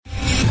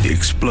The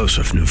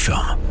explosive new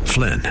film,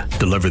 Flynn,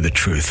 deliver the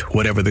truth,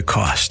 whatever the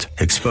cost,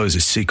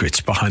 exposes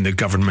secrets behind the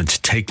government's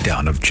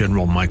takedown of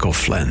General Michael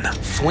Flynn.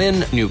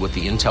 Flynn knew what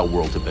the intel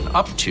world had been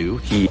up to.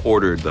 He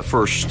ordered the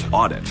first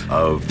audit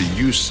of the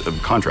use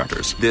of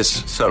contractors.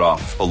 This set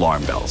off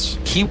alarm bells.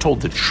 He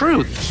told the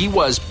truth. He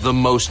was the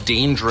most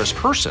dangerous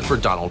person for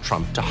Donald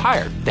Trump to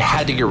hire. They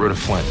had to get rid of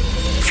Flynn.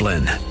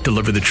 Flynn,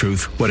 deliver the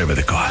truth, whatever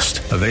the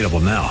cost. Available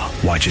now.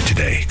 Watch it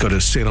today. Go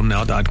to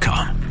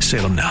salemnow.com.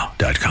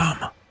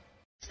 salemnow.com.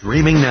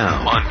 Streaming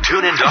now on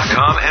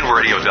TuneIn.com and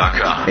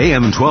Radio.com.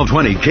 AM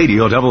 1220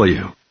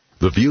 KDOW.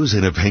 The views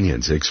and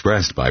opinions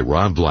expressed by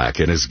Rob Black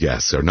and his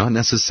guests are not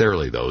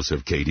necessarily those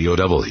of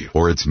KDOW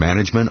or its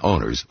management,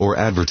 owners, or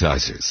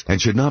advertisers,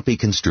 and should not be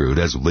construed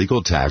as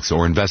legal, tax,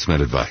 or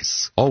investment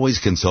advice. Always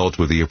consult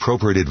with the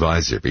appropriate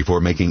advisor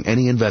before making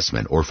any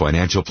investment or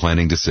financial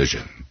planning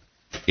decision.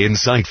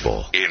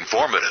 Insightful,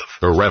 informative,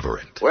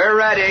 irreverent. We're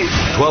ready.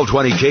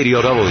 1220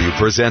 KDOW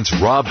presents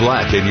Rob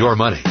Black and Your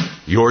Money.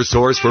 Your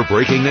source for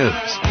breaking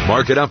news,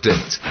 market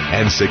updates,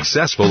 and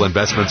successful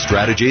investment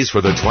strategies for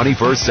the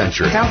 21st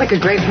century. Sounds like a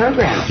great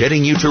program.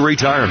 Getting you to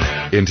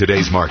retirement in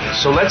today's market.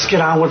 So let's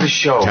get on with the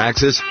show.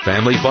 Taxes,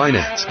 family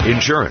finance,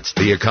 insurance,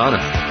 the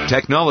economy,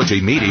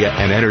 technology, media,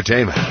 and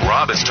entertainment.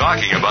 Rob is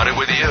talking about it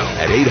with you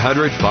at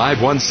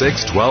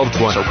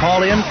 800-516-1220. So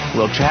call in,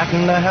 we'll chat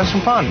and have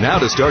some fun. Now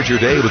to start your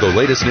day with the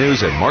latest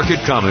news and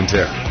market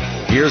commentary.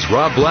 Here's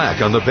Rob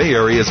Black on the Bay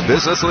Area's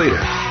business leader,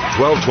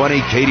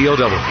 1220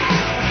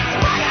 KDOW.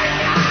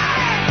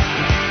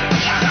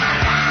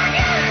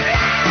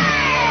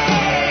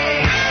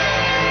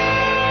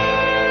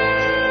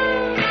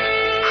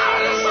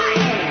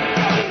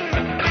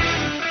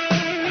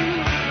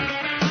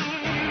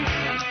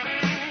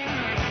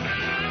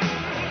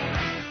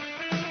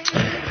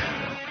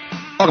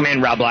 Welcome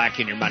in, Rob Black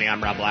and Your Money.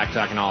 I'm Rob Black,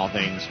 talking all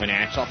things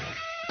financial.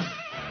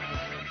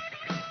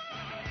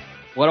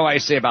 What do I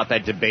say about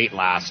that debate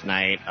last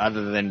night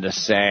other than to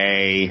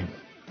say,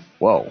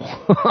 whoa.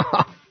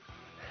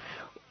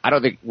 I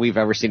don't think we've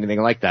ever seen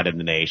anything like that in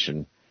the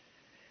nation.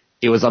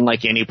 It was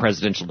unlike any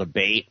presidential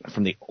debate.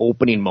 From the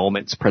opening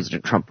moments,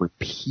 President Trump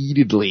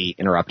repeatedly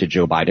interrupted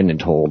Joe Biden and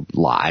told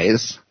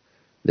lies.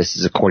 This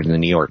is according to the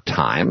New York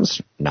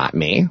Times, not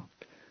me.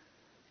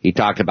 He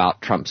talked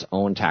about Trump's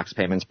own tax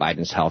payments,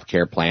 Biden's health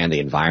care plan, the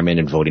environment,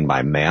 and voting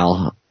by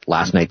mail.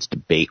 Last night's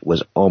debate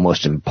was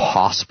almost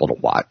impossible to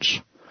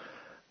watch.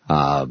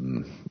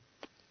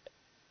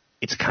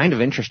 It's kind of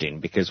interesting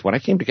because when I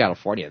came to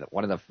California,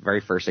 one of the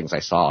very first things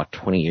I saw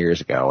 20 years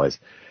ago was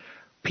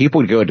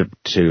people would go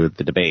to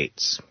the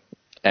debates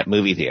at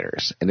movie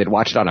theaters and they'd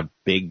watch it on a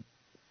big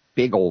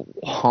old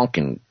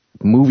honking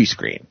movie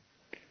screen.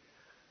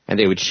 And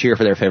they would cheer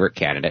for their favorite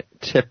candidate,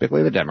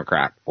 typically the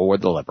Democrat or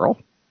the liberal.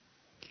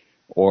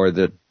 Or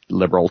the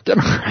liberal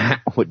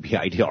Democrat would be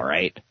ideal,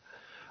 right?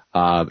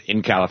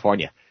 In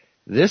California.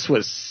 This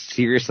was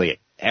seriously,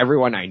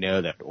 everyone I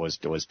know that was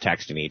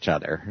texting each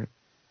other.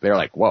 They're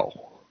like, whoa.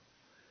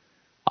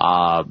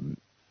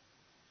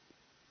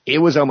 It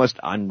was almost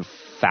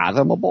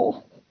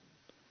unfathomable.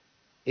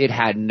 It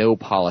had no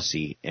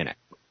policy in it.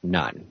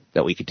 None.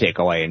 That we could take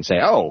away and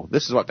say, oh,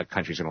 this is what the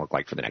country's going to look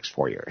like for the next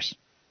 4 years.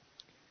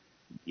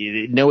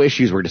 No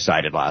issues were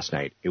decided last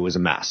night. It was a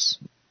mess.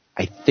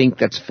 I think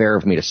that's fair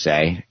of me to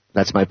say.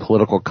 That's my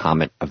political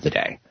comment of the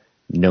day.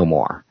 No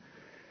more.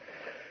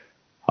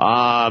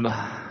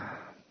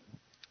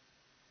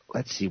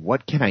 Let's see.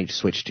 What can I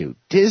switch to?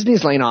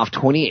 Disney's laying off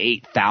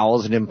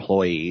 28,000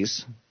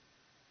 employees.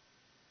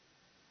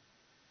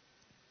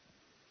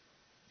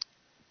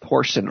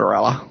 Poor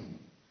Cinderella.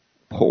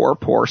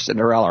 Poor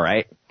Cinderella,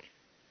 right?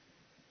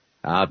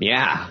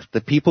 Yeah.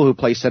 The people who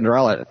play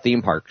Cinderella at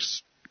theme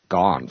parks,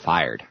 gone,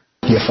 fired.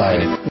 You're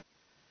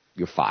fired.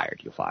 You're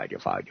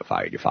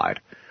fired.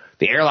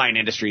 The airline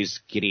industry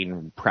is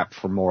getting prepped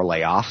for more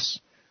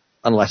layoffs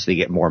unless they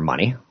get more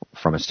money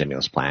from a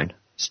stimulus plan.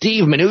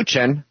 Steve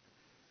Mnuchin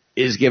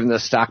is giving the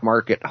stock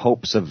market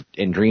hopes of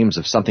and dreams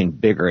of something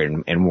bigger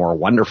and more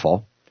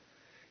wonderful.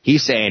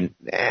 He's saying,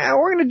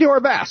 we're going to do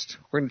our best.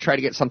 We're going to try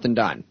to get something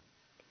done.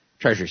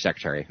 Treasury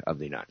Secretary of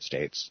the United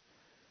States.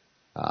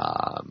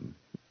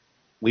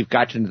 We've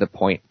gotten to the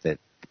point that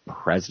the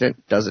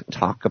president doesn't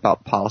talk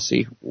about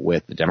policy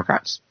with the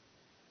Democrats.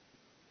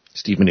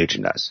 Steve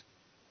Mnuchin does.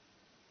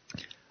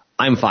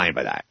 I'm fine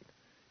by that.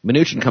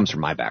 Mnuchin comes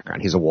from my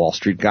background. He's a Wall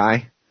Street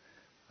guy.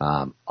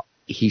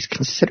 He's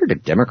considered a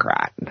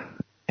Democrat,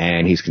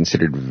 and he's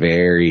considered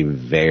very,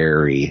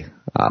 very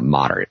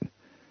moderate.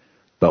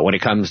 But when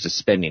it comes to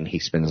spending, he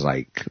spends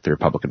like the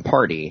Republican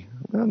Party.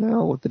 Well,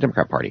 no, the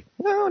Democrat Party.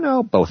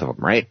 No, both of them,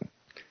 right?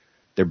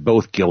 They're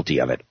both guilty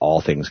of it, all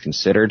things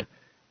considered.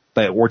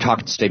 But we're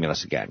talking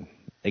stimulus again.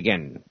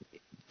 Again,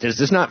 does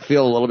this not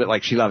feel a little bit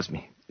like she loves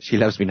me? She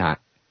loves me not.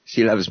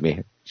 She loves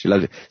me. She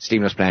loves it.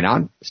 Stimulus plan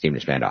on,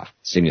 stimulus plan off.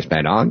 Stimulus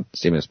plan on,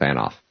 stimulus plan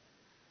off.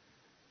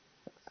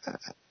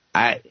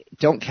 I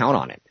don't count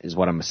on it, is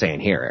what I'm saying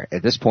here.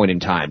 At this point in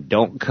time,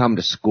 don't come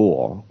to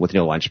school with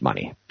no lunch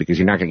money because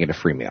you're not going to get a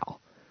free meal.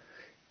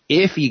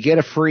 If you get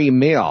a free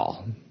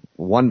meal,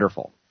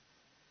 wonderful.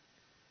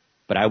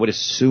 but I would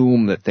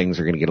assume that things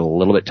are going to get a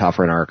little bit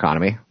tougher in our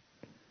economy,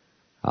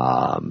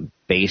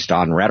 based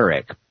on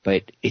rhetoric.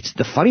 But it's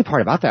the funny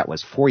part about that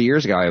was 4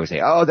 years ago, I would say,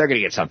 oh, they're going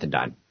to get something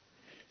done.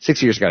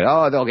 6 years ago,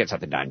 oh, they'll get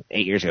something done.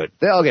 8 years ago,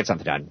 they'll get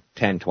something done.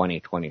 10, 20,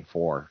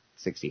 24,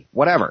 60,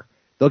 whatever.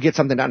 They'll get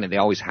something done, and they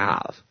always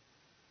have.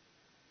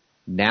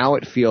 Now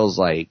it feels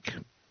like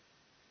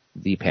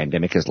the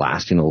pandemic is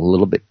lasting a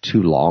little bit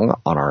too long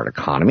on our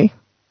economy.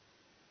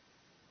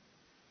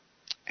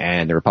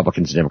 And the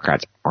Republicans and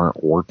Democrats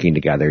aren't working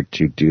together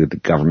to do the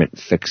government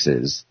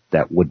fixes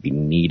that would be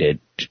needed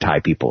to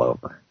tie people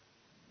over.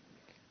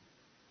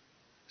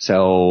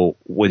 So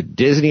with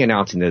Disney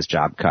announcing those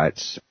job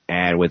cuts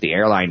and with the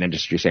airline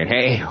industry saying,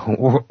 hey,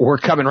 we're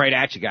coming right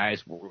at you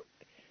guys.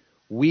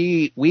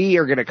 We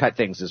are going to cut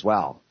things as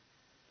well.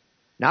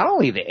 Not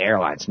only the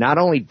airlines, not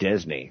only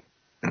Disney.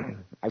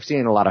 I've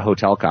seen a lot of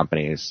hotel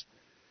companies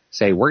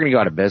say we're going to go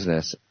out of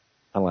business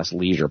unless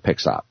leisure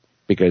picks up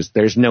because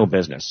there's no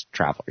business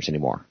travelers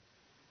anymore.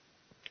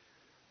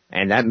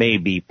 And that may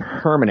be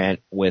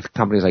permanent with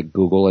companies like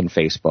Google and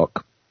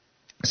Facebook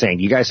saying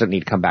you guys don't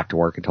need to come back to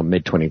work until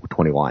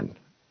mid-2021.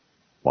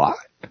 What?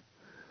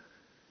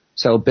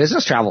 So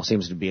business travel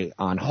seems to be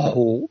on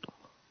hold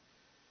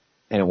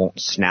and it won't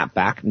snap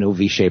back. No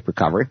V-shaped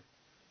recovery.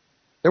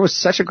 There was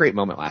such a great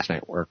moment last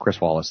night where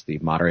Chris Wallace, the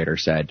moderator,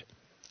 said,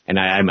 and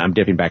I'm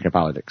dipping back into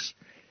politics.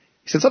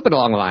 He said something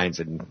along the lines,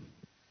 and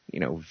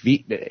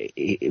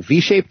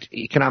V-shaped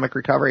economic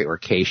recovery or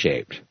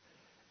K-shaped,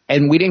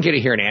 and we didn't get to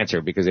hear an answer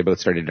because they both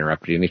started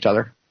interrupting each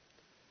other.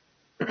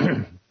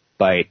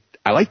 But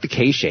I like the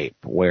K-shape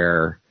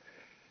where,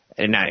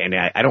 and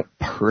I don't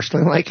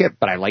personally like it,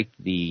 but I like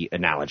the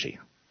analogy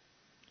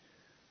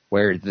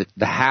where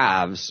the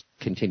haves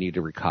continue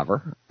to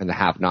recover and the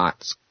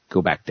have-nots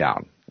go back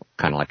down.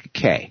 Kind of like a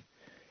K,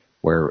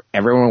 where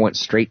everyone went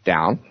straight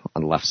down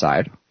on the left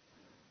side,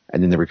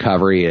 and then the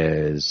recovery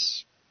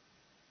is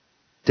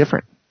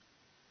different.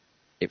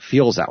 It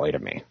feels that way to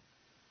me.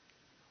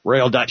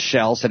 Royal Dutch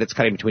Shell said it's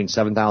cutting between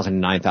 7,000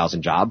 and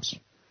 9,000 jobs.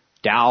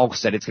 Dow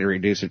said it's going to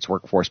reduce its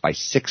workforce by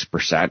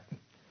 6%.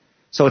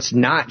 So it's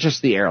not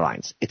just the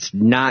airlines. It's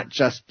not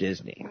just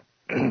Disney.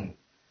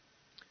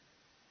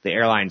 The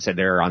airline said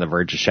they're on the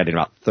verge of shedding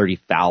about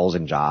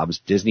 30,000 jobs.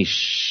 Disney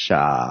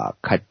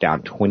cut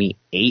down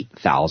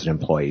 28,000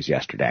 employees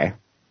yesterday.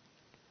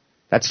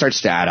 That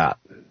starts to add up.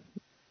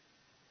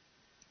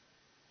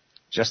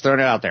 Just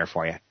throwing it out there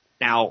for you.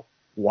 Now,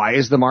 why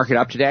is the market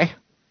up today?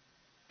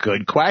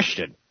 Good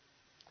question.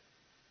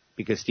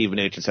 Because Steve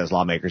Mnuchin says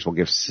lawmakers will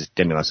give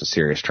stimulus a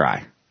serious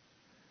try.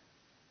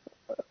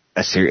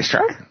 A serious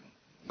try?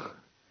 Go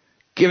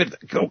give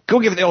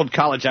it the old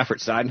college effort,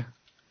 son.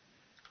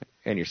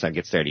 And your son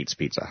gets there and eats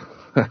pizza.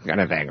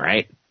 Kind of thing,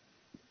 right?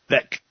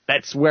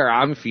 That's where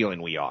I'm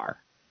feeling we are.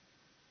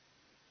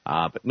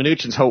 But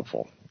Mnuchin's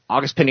hopeful.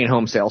 August pending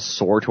home sales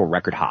soared to a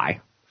record high,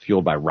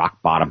 fueled by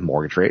rock-bottom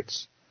mortgage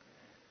rates.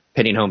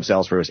 Pending home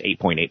sales rose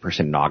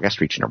 8.8% in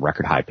August, reaching a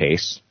record high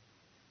pace.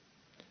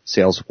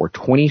 Sales were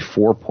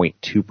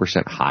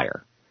 24.2%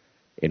 higher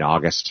in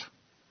August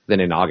than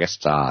in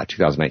August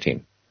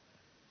 2019.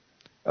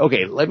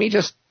 Okay, let me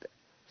just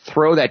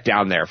throw that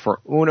down there for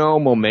uno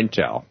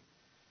momento.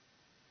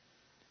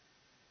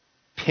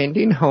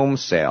 Pending home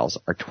sales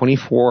are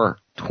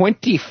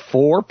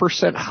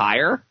 24%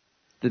 higher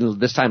than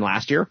this time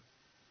last year.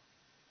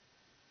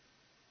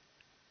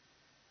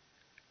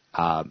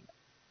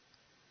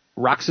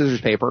 Rock,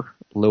 scissors, paper,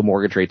 low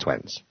mortgage rates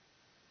wins.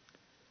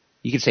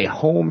 You could say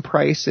home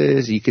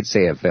prices, you could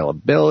say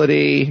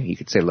availability, you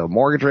could say low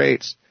mortgage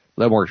rates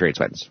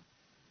wins.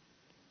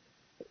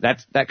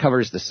 That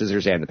covers the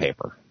scissors and the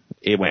paper.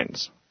 It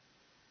wins.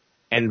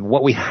 And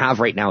what we have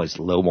right now is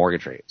low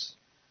mortgage rates.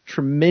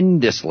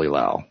 Tremendously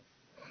low.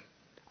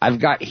 I've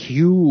got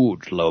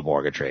huge low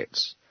mortgage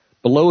rates.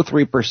 Below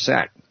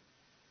 3%.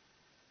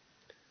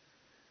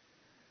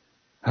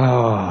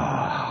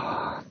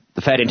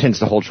 The Fed intends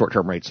to hold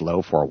short-term rates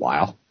low for a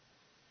while.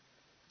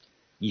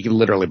 You can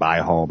literally buy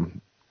a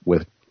home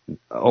with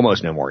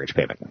almost no mortgage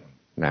payment.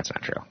 That's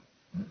not true.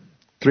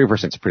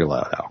 3% is pretty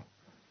low, though.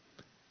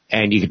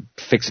 And you could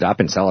fix it up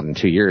and sell it in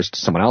 2 years to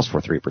someone else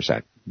for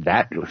 3%.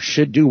 That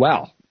should do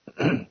well.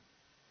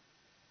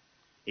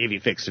 If you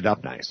fixed it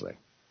up nicely.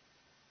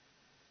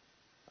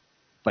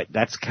 But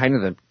that's kind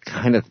of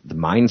the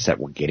mindset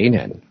we're getting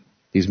in.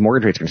 These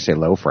mortgage rates are going to stay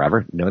low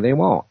forever. No, they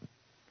won't.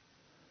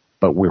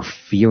 But we're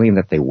feeling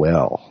that they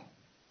will.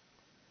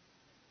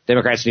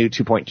 Democrats' new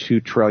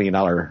 $2.2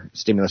 trillion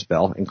stimulus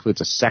bill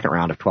includes a second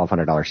round of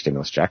 $1,200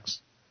 stimulus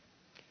checks.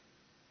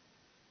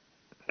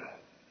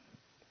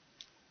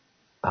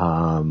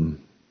 Wow.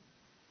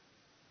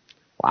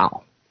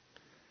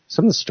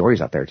 Some of the stories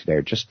out there today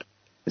are just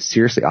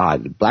seriously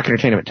odd. Black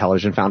Entertainment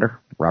Television founder,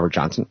 Robert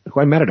Johnson,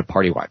 who I met at a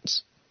party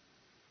once.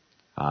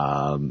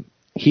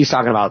 He's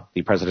talking about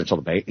the presidential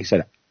debate. He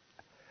said,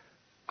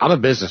 I'm a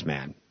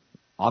businessman.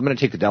 I'm going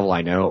to take the devil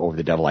I know over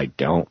the devil I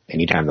don't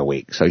any time of the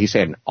week. So he's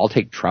saying, I'll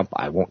take Trump.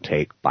 I won't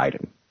take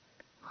Biden.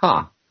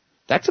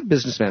 That's a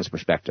businessman's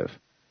perspective.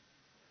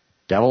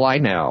 Devil I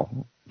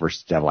know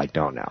versus devil I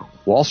don't know.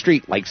 Wall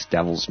Street likes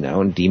devils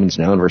known, demons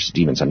known versus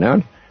demons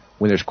unknown.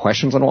 When there's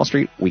questions on Wall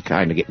Street, we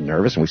kind of get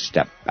nervous and we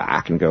step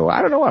back and go,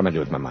 I don't know what I'm going to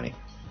do with my money.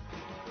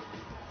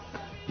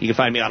 You can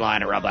find me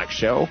online at Rob Black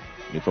Show,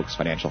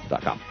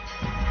 newfocusfinancial.com.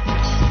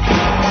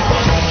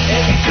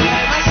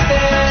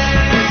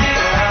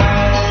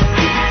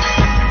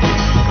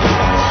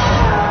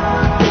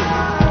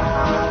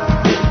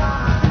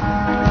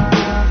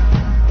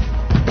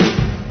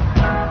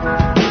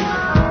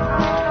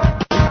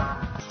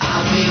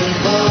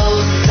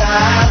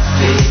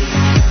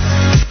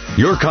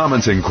 Your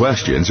comments and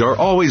questions are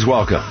always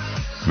welcome.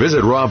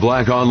 Visit Rob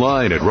Black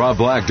online at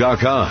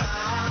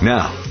robblack.com.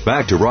 Now,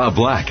 back to Rob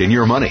Black and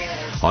Your Money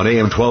on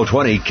AM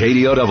 1220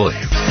 KDOW.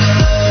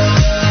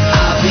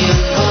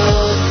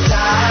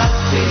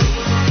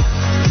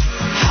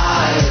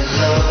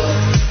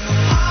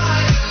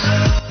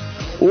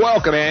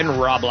 Welcome in,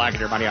 Rob Black and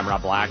Your Money. I'm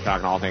Rob Black,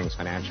 talking all things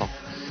financial.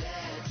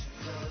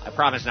 I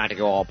promise not to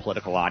go all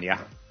political on you.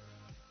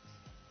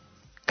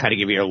 Kind of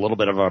give you a little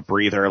bit of a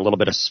breather, a little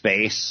bit of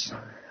space.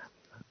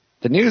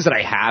 The news that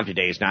I have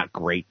today is not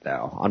great,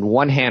 though. On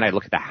one hand, I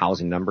look at the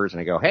housing numbers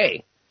and I go,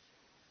 hey,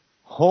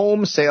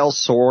 home sales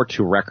soar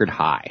to record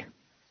high.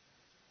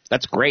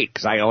 That's great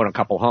because I own a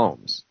couple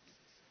homes.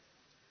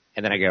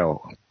 And then I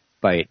go,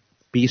 but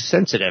be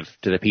sensitive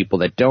to the people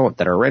that don't,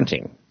 that are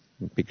renting,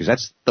 because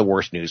that's the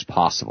worst news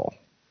possible.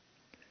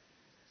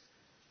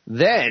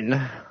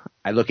 Then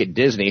I look at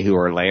Disney, who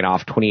are laying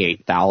off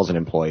 28,000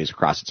 employees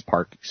across its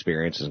park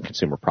experiences and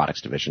consumer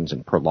products divisions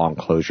and prolonged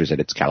closures at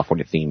its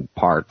California-themed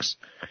parks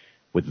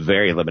with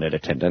very limited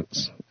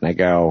attendance. And I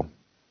go,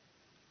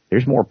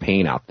 there's more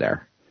pain out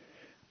there.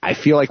 I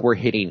feel like we're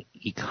hitting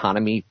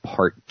economy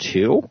part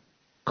 2,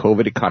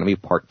 COVID economy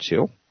part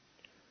 2.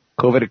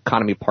 COVID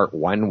economy part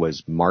 1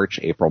 was March,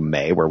 April,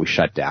 May, where we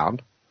shut down.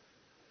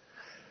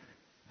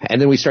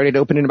 And then we started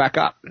opening back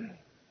up.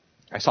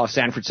 I saw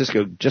San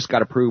Francisco just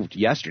got approved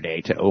yesterday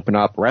to open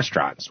up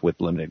restaurants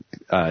with limited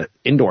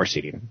indoor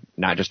seating,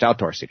 not just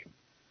outdoor seating.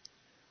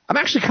 I'm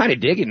actually kind of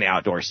digging the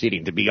outdoor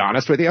seating, to be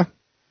honest with you.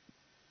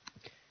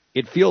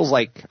 It feels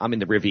like I'm in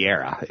the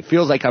Riviera. It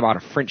feels like I'm on a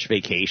French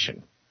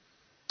vacation.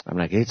 I'm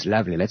like, it's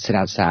lovely. Let's sit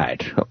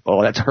outside.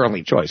 Oh, that's our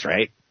only choice,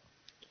 right?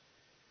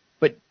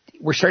 But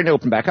we're starting to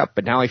open back up.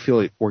 But now I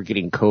feel like we're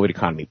getting COVID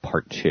economy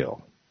part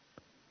 2,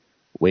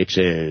 which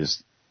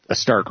is a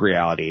stark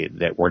reality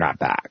that we're not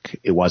back.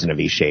 It wasn't a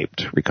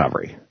V-shaped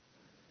recovery.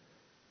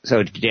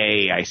 So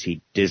today I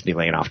see Disney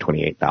laying off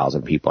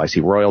 28,000 people. I see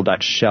Royal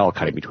Dutch Shell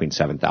cutting between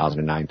 7,000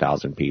 and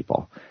 9,000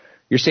 people.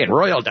 You're saying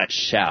Royal Dutch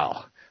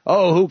Shell.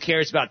 Oh, who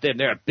cares about them?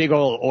 They're a big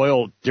old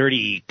oil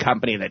dirty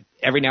company that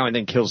every now and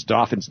then kills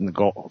dolphins in the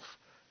Gulf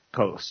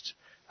Coast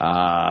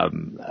of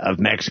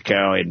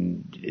Mexico,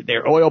 and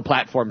their oil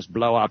platforms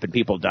blow up and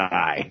people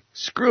die.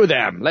 Screw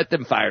them. Let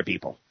them fire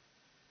people.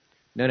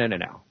 No.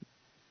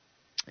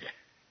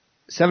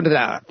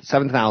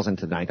 7,000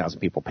 to 9,000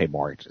 people pay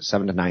mortgages.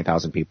 7,000 to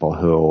 9,000 people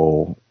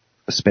who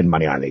spend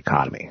money on the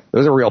economy.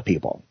 Those are real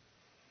people.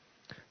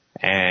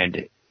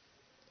 And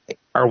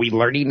are we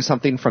learning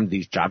something from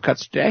these job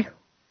cuts today?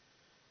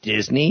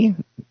 Disney,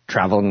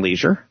 travel and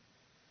leisure,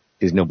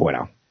 is no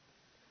bueno.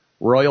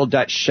 Royal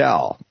Dutch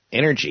Shell,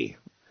 energy,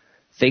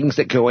 things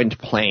that go into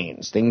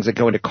planes, things that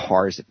go into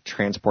cars that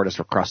transport us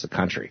across the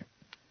country,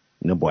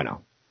 no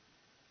bueno.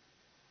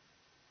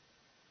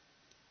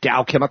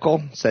 Dow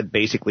Chemical said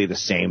basically the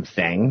same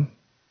thing,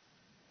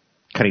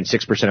 cutting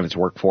 6% of its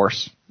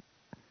workforce.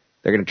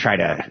 They're going to try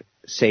to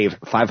save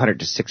 $500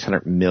 to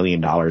 $600 million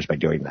by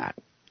doing that.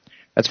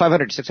 That's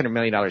 $500 to $600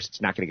 million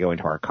that's not going to go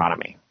into our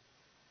economy.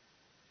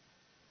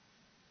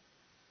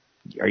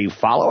 Are you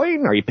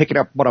following? Are you picking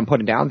up what I'm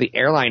putting down? The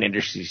airline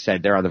industry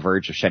said they're on the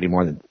verge of shedding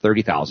more than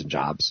 30,000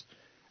 jobs.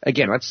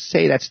 Again, let's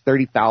say that's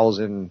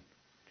 30,000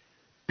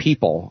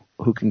 people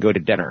who can go to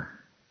dinner,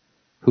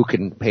 who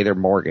can pay their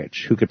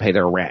mortgage, who could pay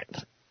their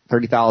rent.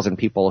 30,000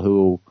 people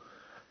who,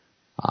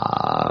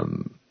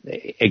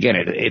 again,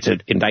 it's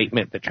an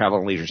indictment that travel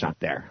and leisure is not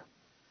there.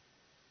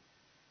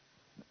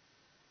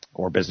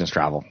 Or business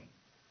travel.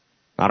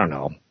 I don't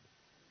know.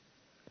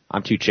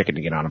 I'm too chicken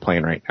to get on a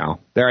plane right now.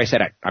 There, I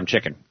said it. I'm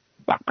chicken.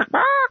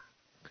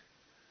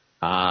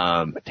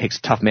 It takes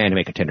a tough man to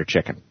make a tender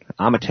chicken.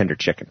 I'm a tender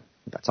chicken.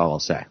 That's all I'll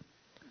say.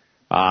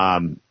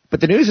 But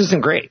the news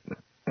isn't great.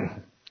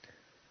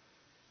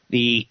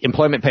 The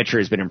employment picture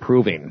has been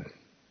improving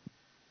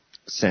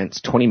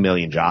since 20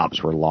 million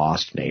jobs were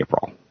lost in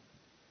April.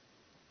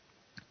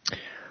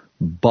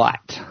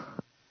 But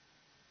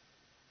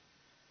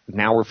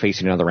now we're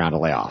facing another round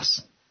of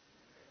layoffs.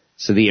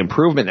 So the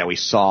improvement that we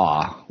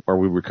saw, where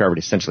we recovered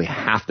essentially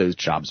half those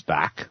jobs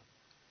back,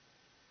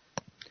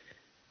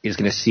 is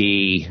going to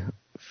see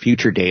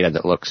future data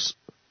that looks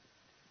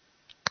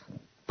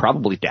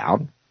probably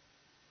down,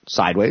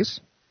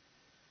 sideways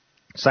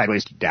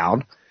to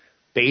down,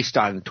 based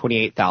on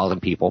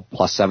 28,000 people,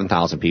 plus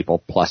 7,000 people,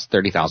 plus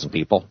 30,000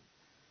 people.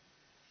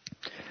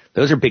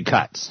 Those are big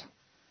cuts,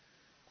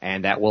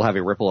 and that will have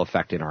a ripple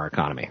effect in our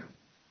economy.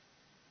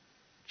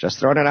 Just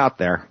throwing it out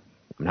there.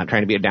 I'm not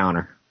trying to be a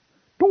downer.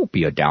 Don't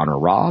be a downer,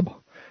 Rob.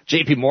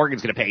 JP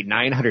Morgan's going to pay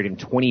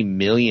 $920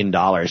 million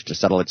to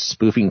settle its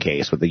spoofing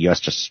case with the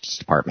U.S. Justice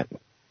Department.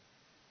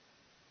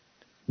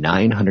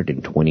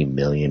 $920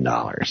 million.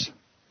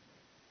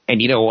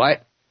 And you know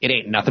what? It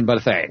ain't nothing but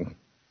a thing.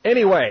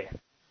 Anyway,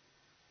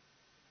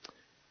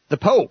 the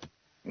Pope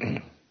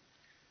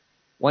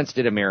once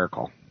did a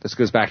miracle. This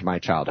goes back to my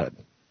childhood,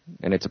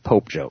 and it's a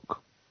Pope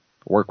joke.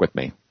 Work with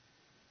me.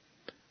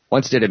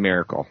 Once did a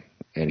miracle,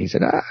 and he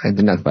said, I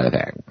did nothing but a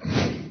thing.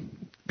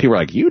 People were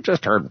like, you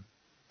just turned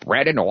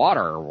bread into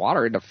water or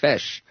water into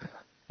fish.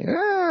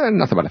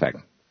 Nothing but a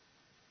thing.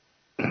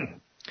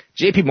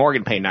 JP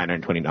Morgan paying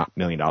 $920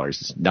 million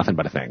is nothing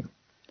but a thing.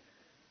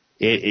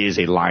 It is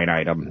a line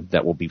item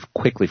that will be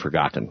quickly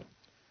forgotten.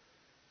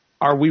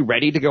 Are we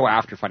ready to go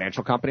after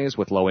financial companies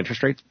with low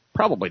interest rates?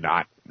 Probably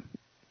not.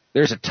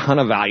 There's a ton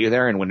of value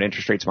there, and when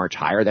interest rates march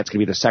higher, that's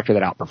going to be the sector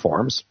that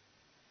outperforms.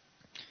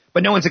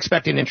 But no one's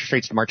expecting interest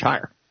rates to march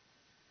higher.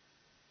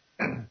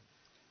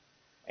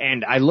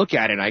 And I look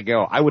at it and I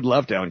go, I would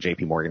love to own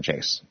JP Morgan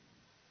Chase.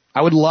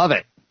 I would love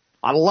it.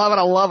 I love it.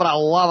 I love it. I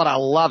love it. I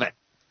love it.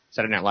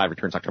 Saturday Night Live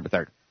returns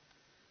October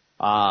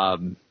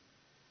 3rd.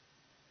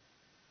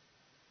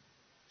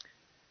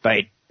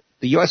 But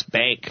the U.S.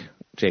 bank,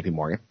 JP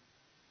Morgan,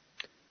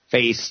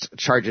 faced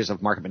charges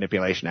of market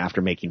manipulation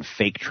after making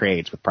fake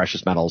trades with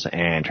precious metals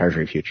and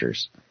treasury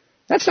futures.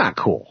 That's not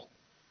cool.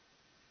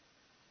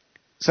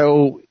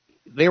 So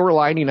they were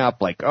lining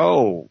up like,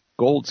 oh,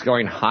 gold's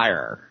going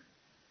higher.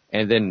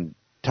 And then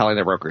telling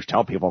their brokers,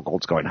 tell people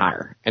gold's going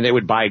higher. And they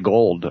would buy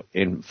gold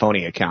in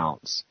phony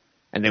accounts.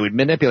 And they would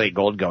manipulate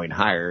gold going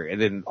higher.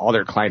 And then all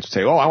their clients would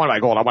say, oh, I want to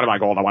buy gold, I want to buy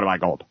gold, I want to buy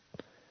gold.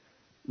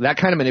 That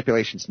kind of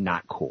manipulation is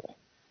not cool.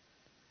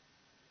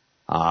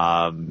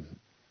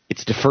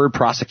 It's deferred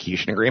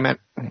prosecution agreement.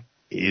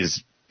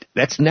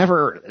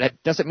 That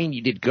doesn't mean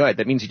you did good.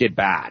 That means you did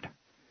bad.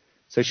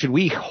 So should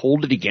we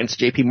hold it against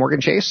JP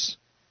Morgan Chase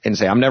and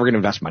say, I'm never going to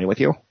invest money with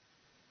you?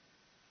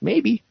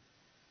 Maybe.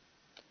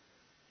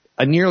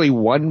 A nearly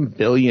 $1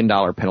 billion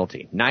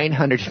penalty.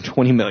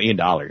 $920 million.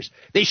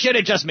 They should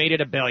have just made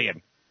it $1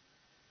 billion.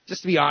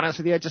 Just to be honest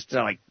with you, just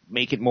to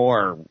make it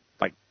more,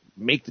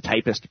 make the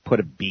typist put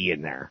a B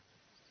in there.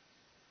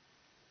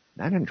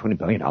 $920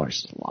 billion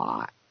is a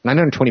lot.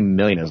 $920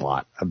 million is a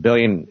lot. $1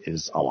 billion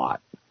is a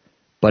lot.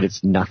 But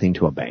it's nothing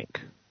to a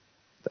bank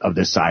of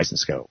this size and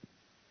scope.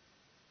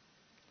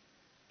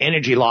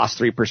 Energy lost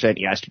 3%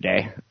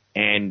 yesterday.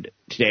 And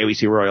today we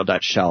see Royal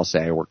Dutch Shell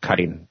say we're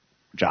cutting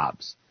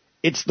jobs.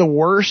 It's the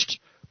worst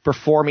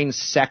performing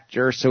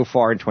sector so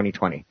far in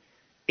 2020.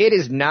 It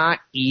is not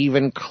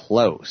even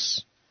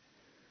close.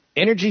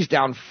 Energy's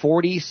down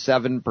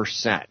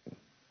 47%.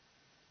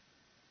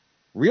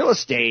 Real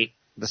estate,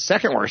 the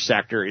second worst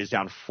sector, is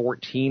down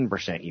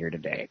 14% year to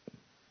date.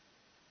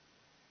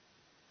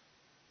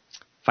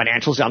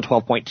 Financials down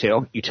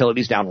 12.2.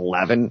 Utilities down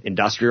 11.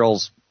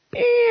 Industrials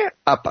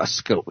up a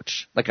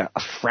scotch, like a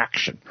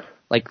fraction,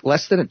 like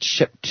less than a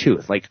chipped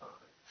tooth, like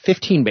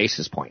 15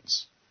 basis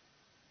points.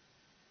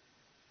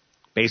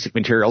 Basic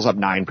materials up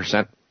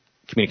 9%.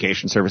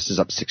 Communication services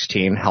up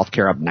 16%.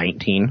 Healthcare up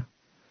 19%.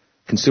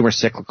 Consumer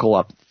cyclical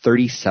up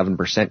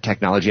 37%.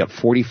 Technology up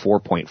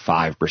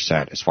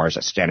 44.5% as far as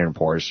the Standard &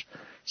 Poor's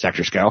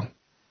sectors go.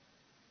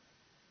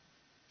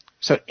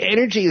 So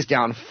energy is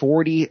down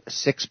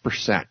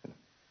 46%.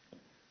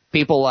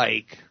 People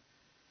like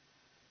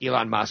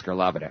Elon Musk are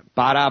loving it.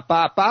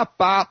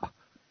 Ba-da-ba-ba-bop.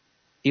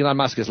 Elon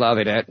Musk is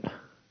loving it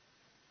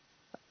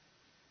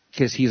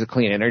because he's a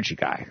clean energy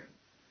guy.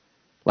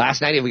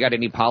 Last night, if we got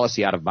any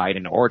policy out of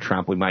Biden or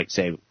Trump, we might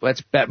say, let's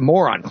bet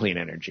more on clean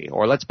energy,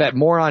 or let's bet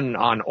more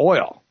on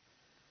oil.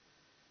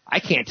 I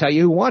can't tell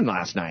you who won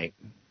last night.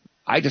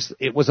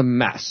 It was a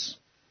mess.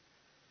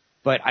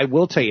 But I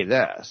will tell you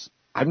this.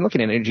 I'm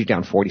looking at energy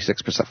down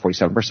 46%,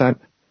 47%.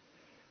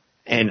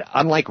 And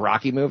unlike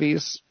Rocky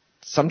movies,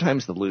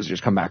 sometimes the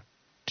losers come back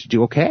to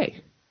do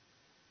okay.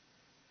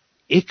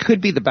 It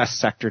could be the best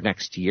sector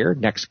next year,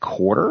 next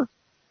quarter.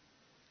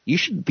 You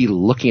should be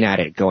looking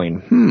at it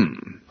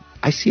going,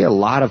 I see a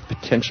lot of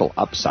potential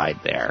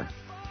upside there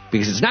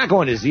because it's not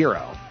going to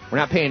zero. We're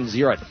not paying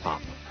zero at the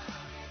pump.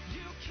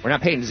 We're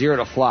not paying zero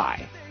to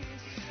fly.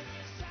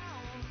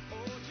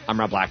 I'm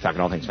Rob Black, talking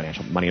all things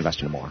financial, money,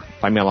 investing, and more.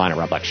 Find me online at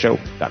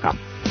robblackshow.com.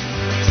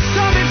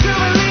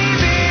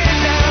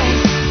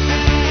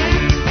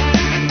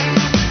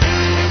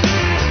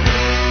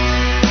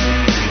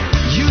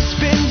 You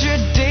spend your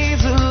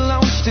days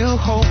alone, still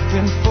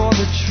hoping for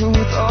the truth.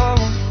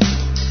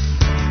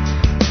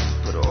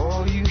 But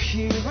all you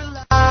hear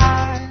are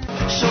lies.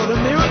 So the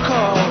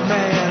miracle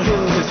man, who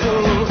is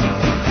who?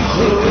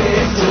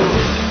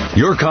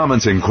 Your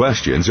comments and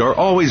questions are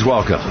always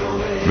welcome.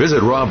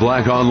 Visit Rob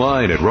Black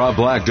online at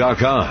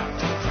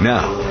robblack.com.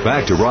 Now,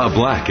 back to Rob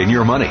Black and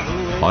Your Money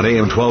on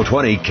AM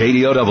 1220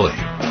 KDOW.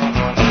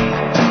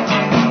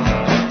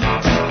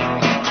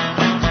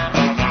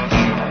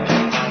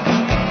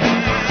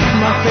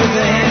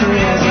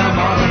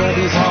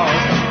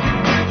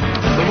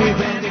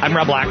 I'm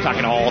Rob Black,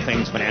 talking all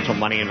things financial,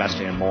 money,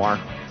 investing, and more.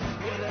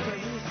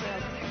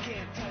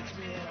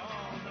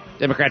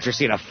 Democrats are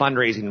seeing a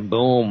fundraising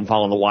boom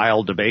following the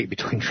wild debate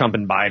between Trump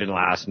and Biden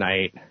last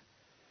night.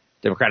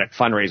 Democratic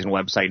fundraising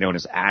website known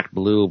as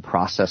ActBlue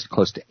processed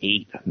close to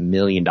 $8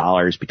 million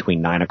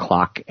between 9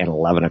 o'clock and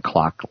 11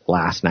 o'clock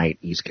last night,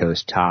 East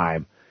Coast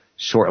time,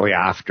 shortly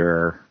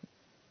after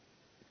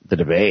the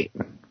debate.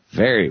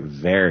 Very,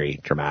 very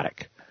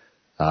dramatic.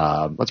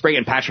 Let's bring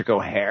in Patrick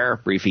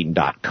O'Hare,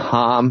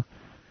 Briefing.com.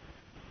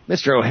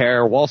 Mr.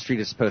 O'Hare, Wall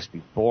Street is supposed to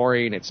be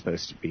boring. It's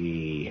supposed to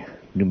be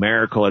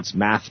numerical. It's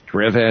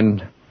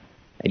math-driven.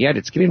 And yet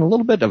it's getting a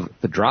little bit of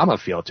the drama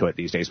feel to it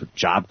these days with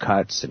job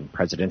cuts and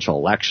presidential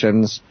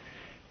elections.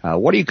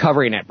 What are you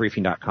covering at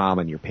Briefing.com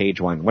and your page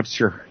one? What's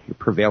your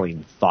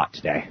prevailing thought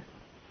today?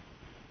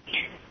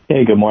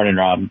 Hey, good morning,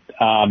 Rob.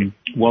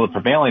 Well, the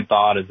prevailing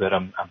thought is that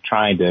I'm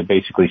trying to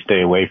basically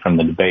stay away from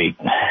the debate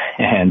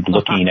and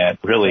looking at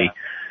really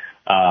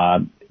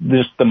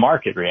just the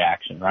market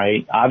reaction,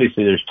 right?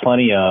 Obviously, there's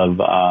plenty of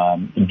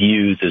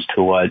views as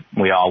to what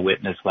we all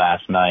witnessed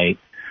last night.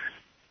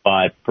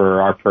 But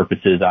for our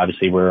purposes,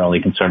 obviously, we're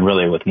only concerned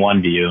really with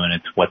one view, and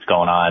it's what's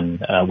going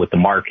on with the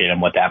market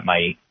and what that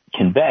might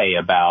convey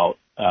about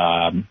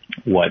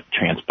what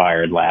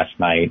transpired last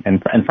night.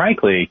 And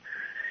frankly,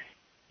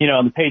 you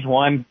know, the page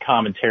one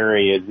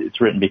commentary it's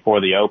written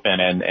before the open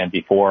and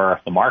before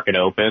the market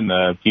open,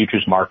 the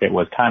futures market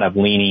was kind of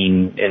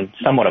leaning in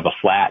somewhat of a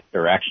flat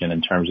direction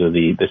in terms of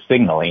the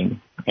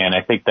signaling. And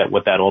I think that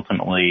what that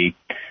ultimately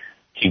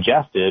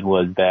suggested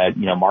was that,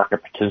 you know,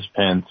 market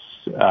participants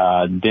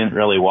didn't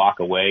really walk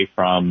away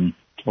from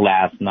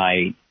last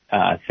night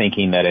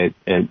thinking that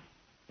it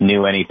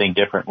knew anything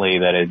differently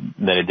that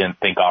it didn't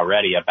think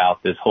already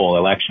about this whole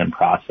election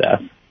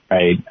process,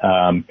 right?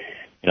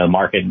 You know, the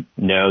market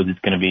knows it's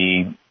going to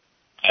be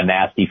a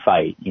nasty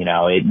fight. You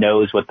know, it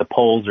knows what the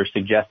polls are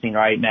suggesting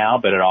right now,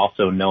 but it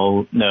also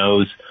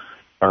knows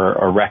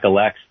or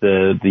recollects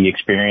the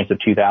experience of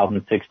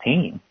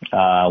 2016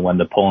 when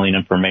the polling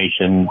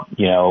information,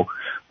 you know,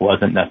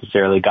 wasn't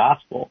necessarily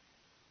gospel.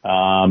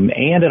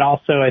 And it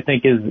also, I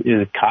think,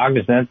 is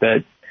cognizant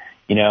that,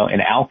 you know, an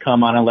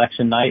outcome on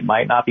election night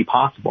might not be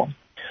possible.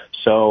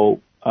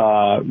 So,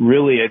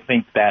 really, I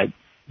think that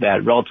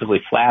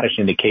relatively flattish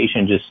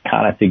indication just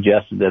kind of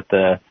suggested that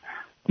the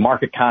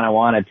market kind of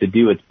wanted to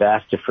do its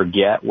best to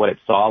forget what it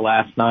saw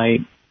last night,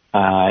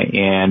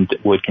 and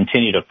would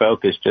continue to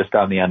focus just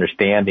on the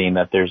understanding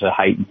that there's a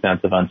heightened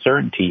sense of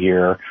uncertainty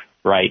here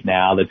right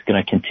now that's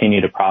going to continue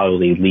to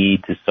probably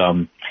lead to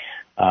some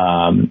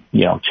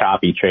you know,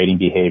 choppy trading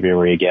behavior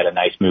where you get a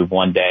nice move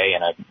one day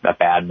and a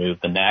bad move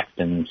the next,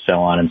 and so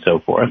on and so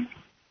forth.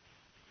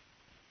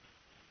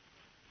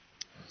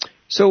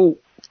 So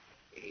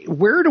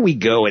where do we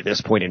go at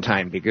this point in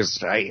time?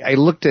 Because I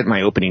looked at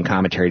my opening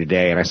commentary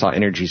today and I saw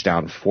energy's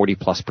down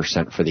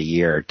 40+% for the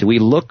year. Do we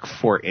look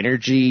for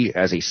energy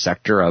as a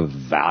sector of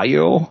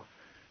value,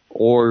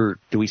 or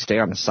do we stay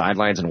on the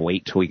sidelines and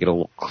wait till we get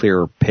a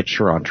clearer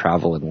picture on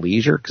travel and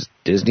leisure? Because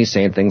Disney's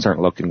saying things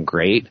aren't looking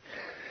great.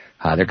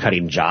 They're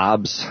cutting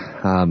jobs.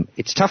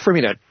 It's tough for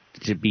me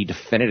to be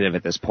definitive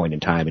at this point in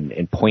time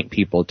and point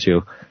people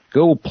to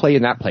go play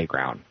in that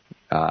playground.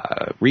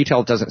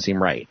 Retail doesn't seem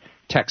right.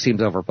 Tech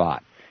seems overbought.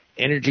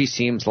 Energy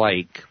seems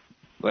like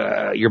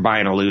you're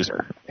buying a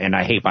loser, and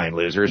I hate buying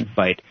losers,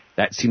 but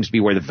that seems to be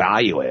where the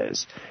value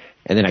is.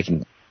 And then I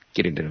can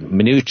get into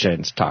minutiae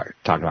and talk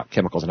about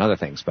chemicals and other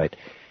things. But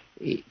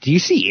do you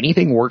see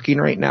anything working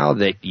right now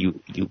that you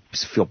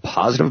feel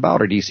positive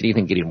about, or do you see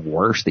anything getting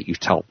worse that you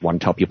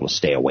want to tell people to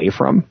stay away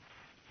from?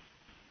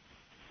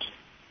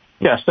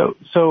 Yeah,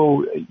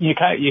 so you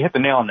hit the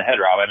nail on the head,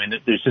 Rob. I mean,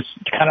 there's just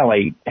kind of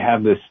like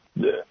have this.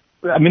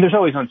 I mean, there's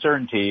always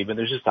uncertainty, but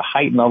there's just a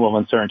heightened level of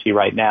uncertainty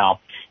right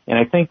now. And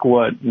I think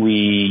what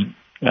we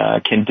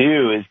can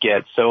do is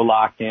get so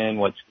locked in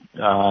what's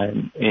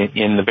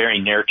in the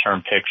very near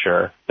term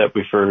picture that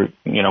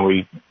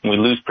we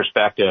lose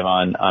perspective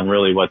on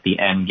really what the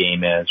end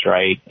game is,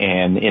 right?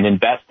 And in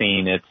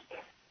investing,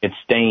 it's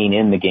staying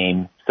in the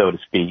game, so to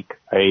speak,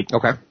 right?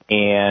 Okay.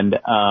 And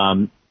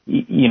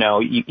you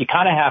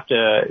kind of have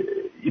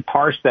to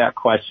parse that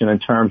question in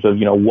terms of,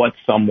 what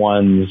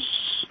someone's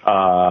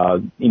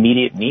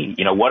immediate need.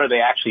 What are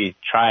they actually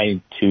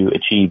trying to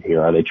achieve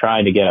here? Are they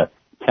trying to get a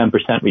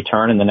 10%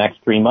 return in the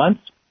next 3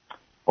 months?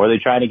 Or are they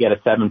trying to get a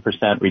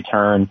 7%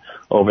 return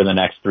over the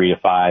next 3 to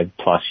 5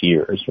 plus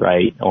years,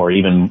 right? Or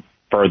even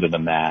further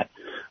than that.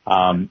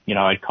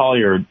 I'd call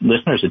your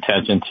listeners'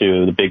 attention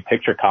to the big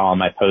picture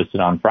column I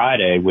posted on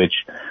Friday, which,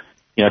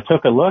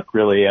 took a look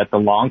really at the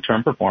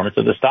long-term performance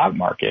of the stock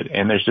market.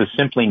 And there's just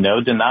simply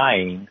no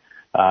denying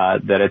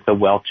that it's a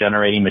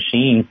wealth-generating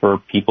machine for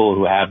people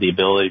who have the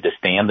ability to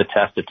stand the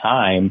test of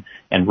time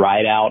and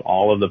ride out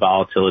all of the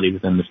volatility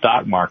within the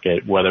stock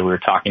market, whether we're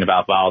talking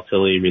about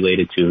volatility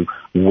related to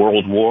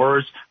world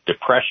wars,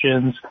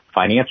 depressions,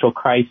 financial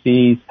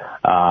crises,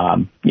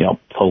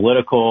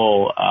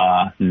 political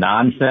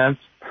nonsense.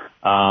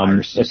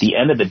 At the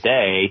end of the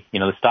day,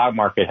 the stock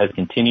market has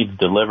continued to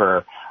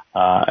deliver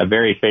a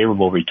very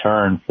favorable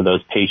return for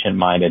those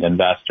patient-minded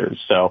investors.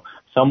 So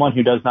someone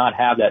who does not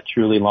have that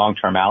truly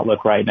long-term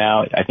outlook right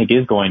now, I think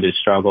is going to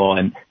struggle.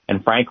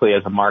 And frankly,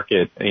 as a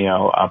market,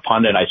 a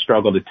pundit, I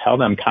struggle to tell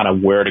them kind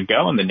of where to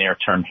go in the near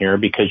term here,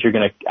 because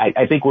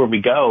I think where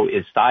we go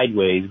is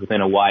sideways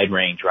within a wide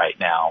range right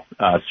now,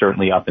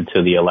 certainly up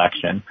until the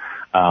election.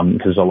 Because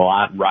there's a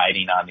lot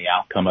riding on the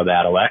outcome of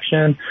that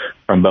election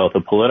from both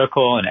a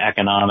political and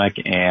economic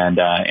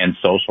and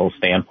social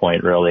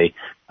standpoint, really.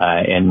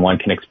 And one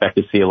can expect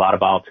to see a lot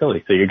of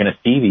volatility. So you're going to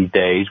see these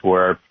days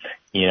where,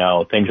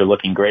 things are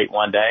looking great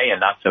one day and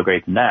not so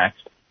great the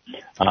next.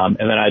 And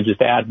then I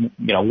just add,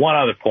 one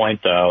other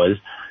point though is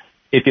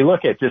if you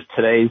look at just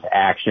today's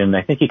action,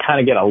 I think you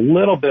kind of get a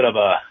little bit of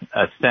a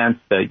sense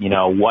that,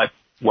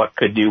 what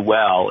could do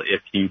well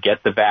if you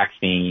get the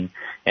vaccine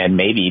and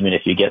maybe even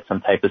if you get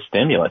some type of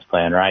stimulus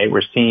plan, right?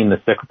 We're seeing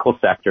the cyclical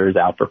sectors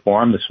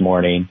outperform this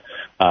morning,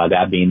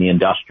 that being the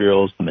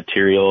industrials, the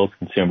materials,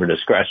 consumer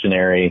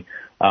discretionary,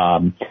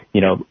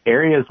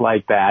 areas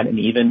like that, and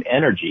even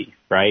energy,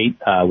 right?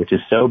 Which is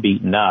so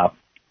beaten up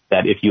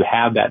that if you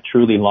have that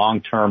truly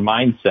long-term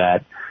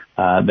mindset,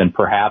 then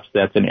perhaps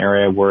that's an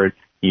area where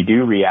you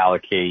do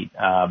reallocate,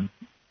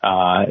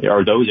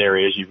 or those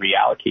areas you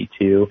reallocate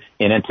to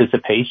in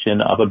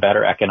anticipation of a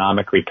better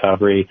economic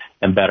recovery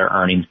and better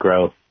earnings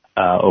growth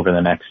over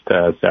the next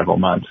several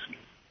months.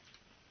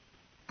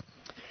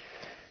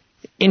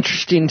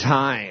 Interesting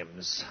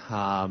times.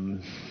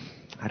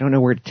 I don't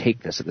know where to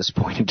take this at this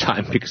point in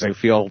time because I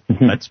feel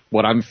that's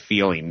what I'm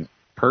feeling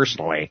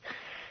personally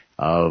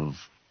of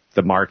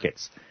the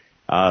markets.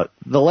 The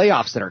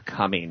layoffs that are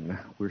coming,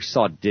 we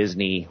saw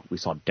Disney, we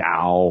saw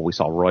Dow, we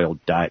saw Royal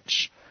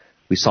Dutch.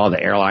 We saw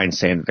the airlines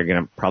saying that they're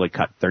going to probably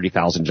cut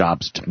 30,000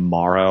 jobs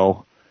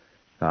tomorrow.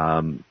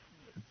 Are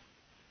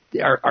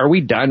we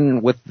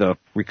done with the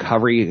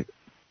recovery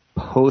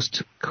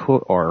post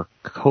or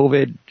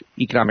COVID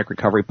economic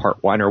recovery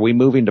part one? Are we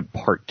moving to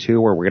part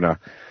two where we're going to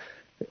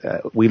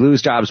we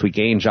lose jobs, we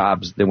gain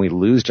jobs, then we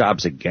lose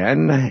jobs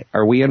again?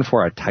 Are we in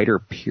for a tighter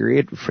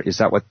period? Is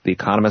that what the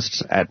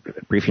economists at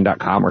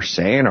briefing.com are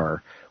saying,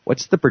 or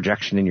what's the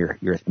projection in your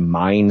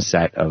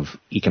mindset of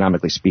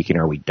economically speaking?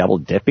 Are we double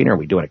dipping? Are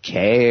we doing a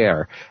K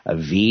or a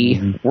V?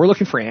 Mm-hmm. We're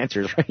looking for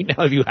answers right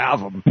now if you have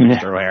them,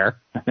 Mr. O'Hare.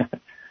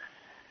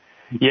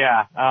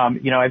 Yeah.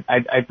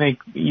 I think,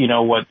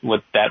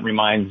 what that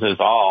reminds us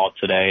all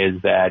today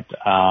is that,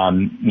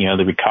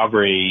 the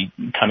recovery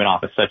coming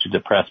off of such a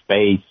depressed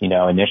base,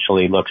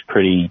 initially looks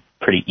pretty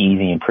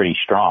easy and pretty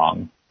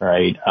strong.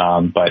 Right.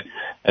 But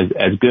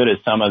as good as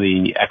some of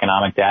the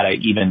economic data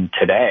even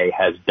today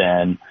has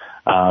been,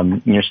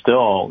 you're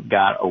still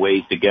got a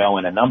ways to go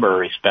in a number of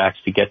respects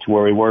to get to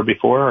where we were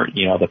before,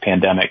 the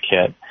pandemic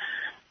hit.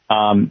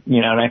 And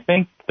I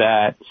think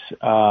that,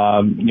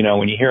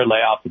 when you hear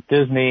layoffs at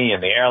Disney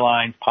and the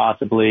airlines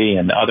possibly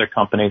and other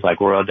companies like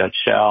Royal Dutch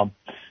Shell,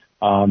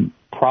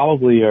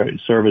 probably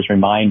serve as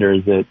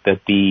reminders that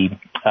the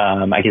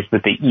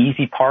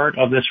easy part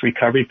of this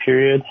recovery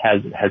period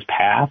has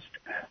passed,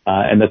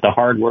 and that the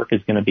hard work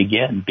is going to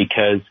begin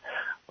because,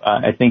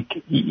 I think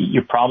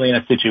you're probably in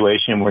a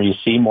situation where you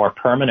see more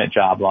permanent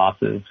job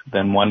losses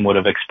than one would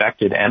have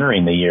expected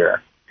entering the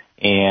year.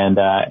 And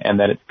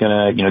that it's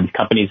going to, these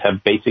companies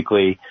have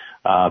basically,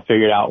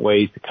 figured out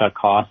ways to cut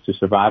costs to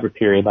survive a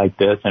period like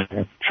this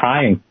and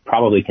try and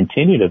probably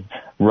continue to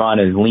run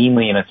as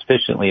leanly and as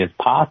efficiently as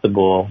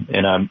possible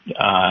in a,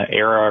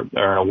 era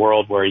or in a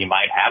world where you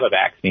might have a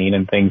vaccine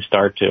and things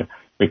start to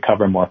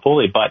recover more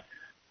fully. But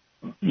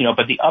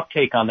the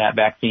uptake on that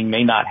vaccine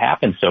may not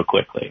happen so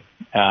quickly.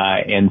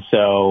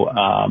 So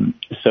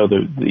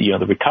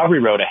the recovery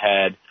road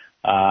ahead,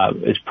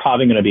 is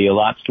probably going to be a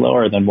lot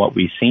slower than what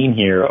we've seen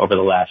here over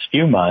the last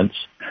few months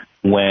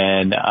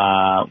when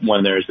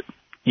there's,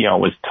 it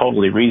was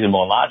totally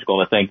reasonable and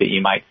logical to think that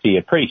you might see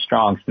a pretty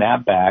strong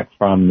snapback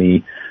from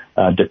the,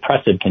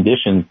 depressive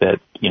conditions that,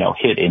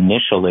 hit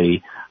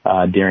initially,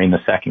 during the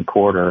second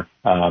quarter,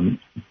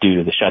 due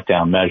to the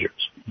shutdown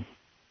measures.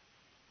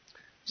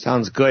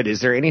 Sounds good.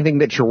 Is there anything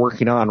that you're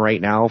working on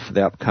right now for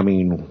the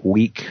upcoming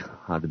week?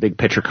 The big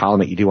picture column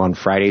that you do on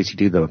Fridays, you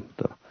do the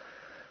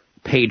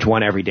page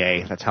one every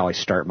day. That's how I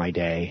start my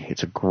day.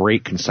 It's a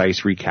great,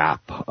 concise recap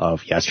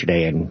of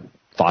yesterday and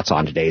thoughts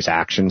on today's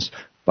actions.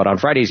 But on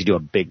Fridays, you do a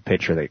big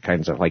picture that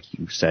kind of, like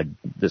you said,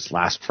 this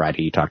last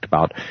Friday, you talked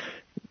about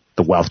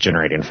the wealth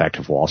generating effect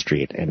of Wall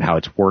Street and how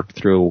it's worked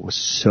through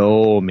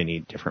so many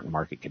different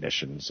market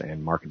conditions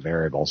and market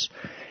variables.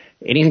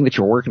 Anything that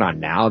you're working on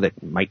now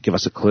that might give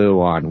us a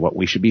clue on what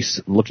we should be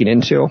looking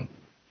into?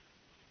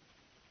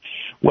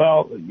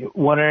 Well,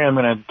 one area I'm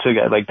going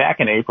to, like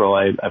back in April,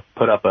 I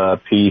put up a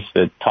piece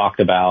that talked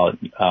about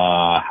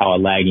how a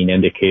lagging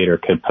indicator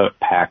could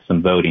pack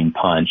some voting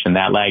punch, and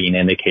that lagging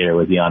indicator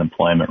was the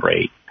unemployment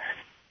rate.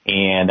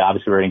 And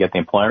obviously we're going to get the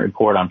employment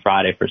report on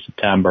Friday for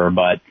September,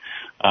 but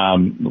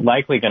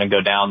likely going to go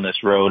down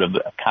this road of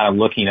kind of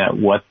looking at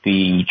what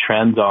the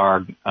trends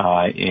are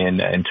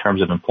in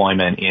terms of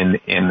employment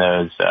in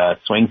those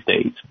swing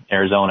states,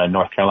 Arizona,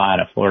 North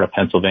Carolina, Florida,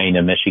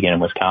 Pennsylvania, Michigan,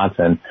 and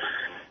Wisconsin.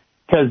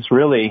 Because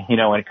really,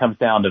 when it comes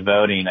down to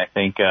voting, I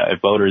think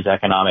voters'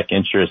 economic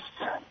interests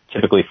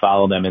typically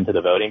follow them into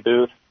the voting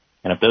booth.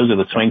 And if those are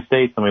the swing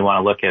states, then we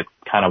want to look at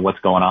kind of what's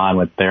going on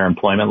with their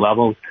employment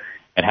levels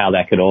and how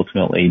that could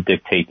ultimately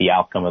dictate the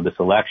outcome of this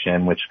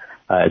election, which,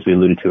 as we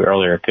alluded to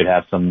earlier, could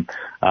have some,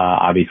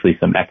 obviously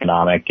some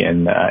economic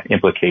and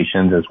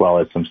implications as well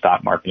as some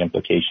stock market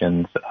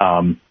implications,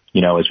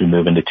 as we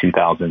move into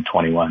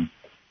 2021.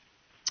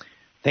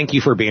 Thank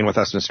you for being with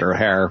us, Mr.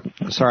 O'Hare.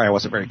 Sorry I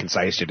wasn't very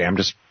concise today. I'm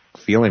just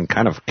feeling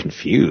kind of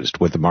confused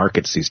with the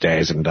markets these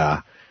days, and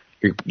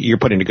you're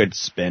putting a good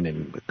spin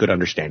and good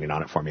understanding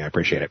on it for me. I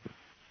appreciate it.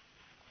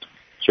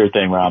 Sure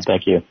thing, Rob.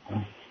 Thank you.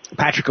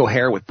 Patrick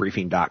O'Hare with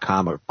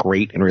Briefing.com, a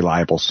great and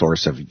reliable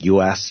source of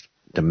U.S.,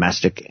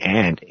 domestic,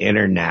 and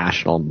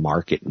international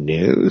market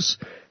news.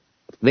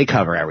 They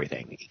cover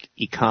everything.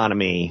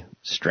 Economy,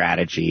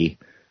 strategy,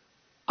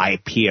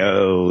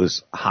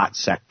 IPOs, hot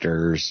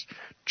sectors,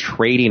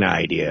 trading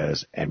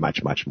ideas, and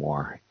much, much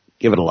more.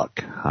 Give it a look.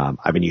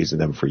 I've been using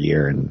them for a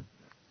year, and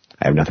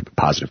I have nothing but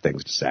positive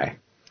things to say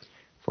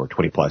for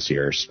 20-plus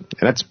years.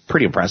 And that's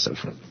pretty impressive.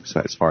 So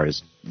as far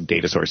as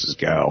data sources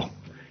go,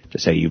 to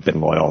say you've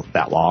been loyal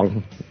that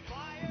long,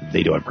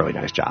 they do a really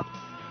nice job.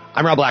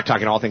 I'm Rob Black,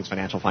 talking all things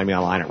financial. Find me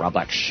online at Rob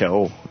Black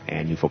Show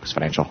and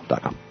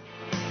newfocusfinancial.com.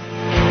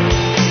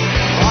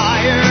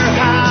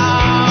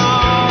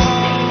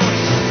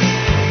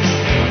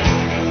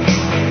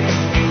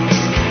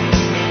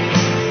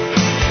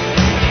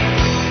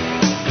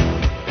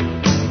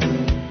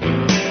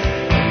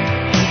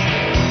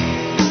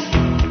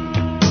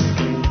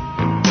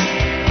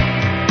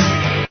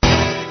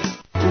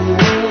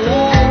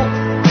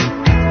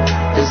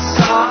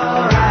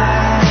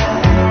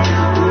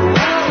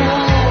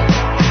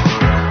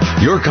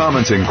 Your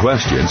comments and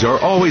questions are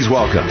always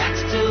welcome.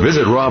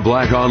 Visit Rob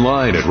Black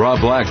online at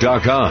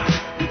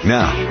robblack.com.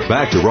 Now,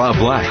 back to Rob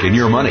Black and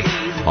Your Money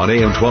on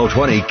AM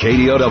 1220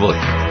 KDOW.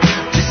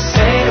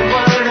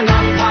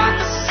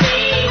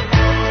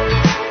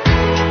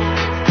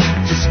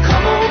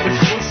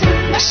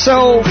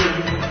 So,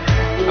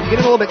 I'm getting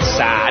a little bit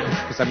sad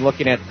because I'm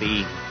looking at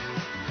the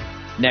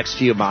next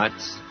few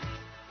months.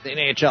 The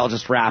NHL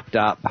just wrapped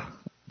up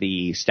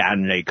the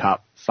Stanley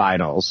Cup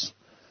finals,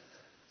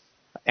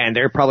 and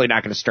they're probably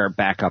not going to start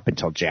back up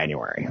until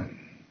January.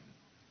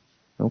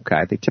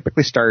 Okay, they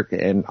typically start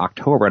in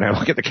October, and I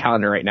look at the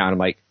calendar right now, and I'm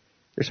like,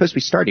 they're supposed to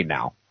be starting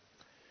now.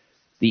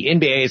 The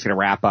NBA is going to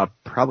wrap up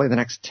probably the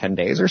next 10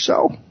 days or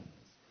so. And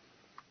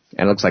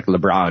it looks like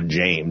LeBron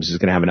James is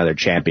going to have another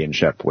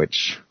championship,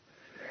 which,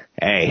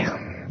 hey,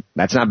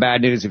 that's not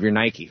bad news if you're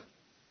Nike.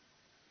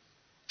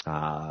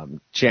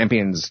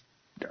 Champions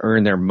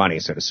earn their money,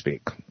 so to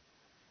speak.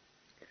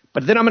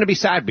 But then I'm going to be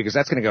sad because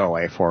that's going to go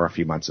away for a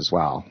few months as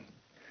well.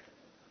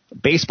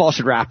 Baseball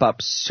should wrap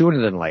up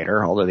sooner than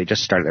later, although they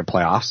just started their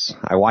playoffs.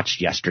 I watched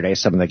yesterday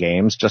some of the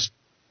games just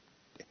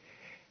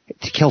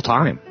to kill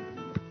time,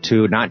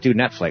 to not do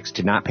Netflix,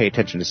 to not pay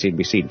attention to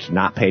CNBC, to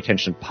not pay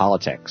attention to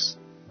politics.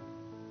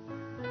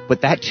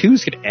 But that too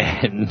is going to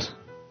end.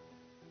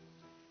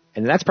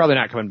 And that's probably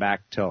not coming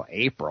back till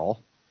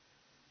April.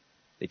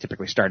 They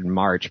typically start in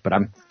March, but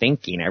I'm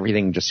thinking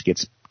everything just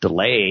gets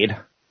delayed.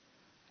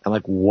 I'm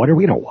like, what are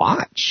we going to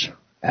watch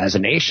as a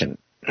nation?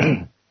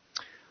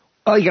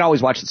 Well, you can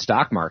always watch the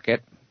stock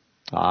market.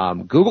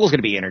 Google's going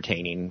to be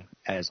entertaining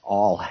as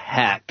all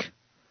heck.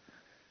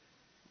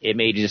 It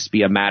may just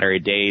be a matter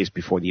of days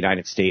before the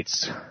United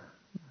States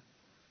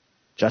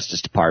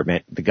Justice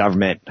Department, the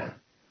government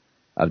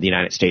of the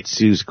United States,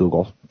 sues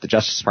Google. The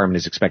Justice Department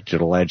is expected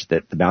to allege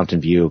that the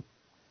Mountain View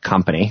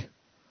company,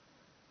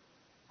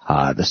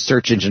 the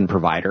search engine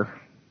provider,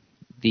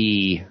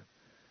 the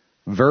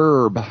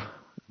verb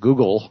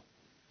Google,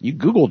 you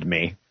Googled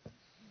me.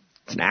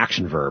 It's an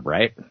action verb,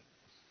 right?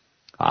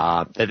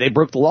 That they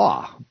broke the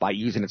law by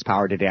using its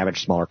power to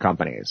damage smaller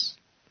companies.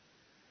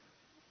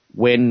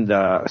 When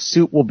the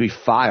suit will be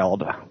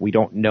filed, we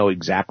don't know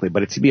exactly,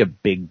 but it's going to be a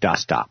big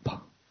dust-up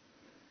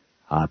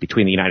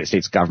between the United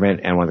States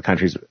government and one of the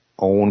country's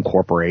own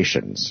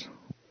corporations.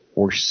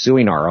 We're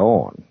suing our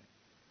own.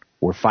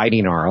 We're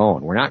fighting our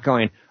own. We're not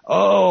going,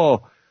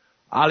 oh,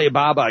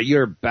 Alibaba,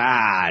 you're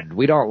bad.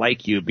 We don't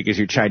like you because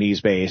you're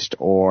Chinese-based,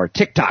 or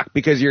TikTok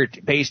because you're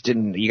based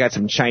in, you got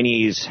some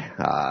Chinese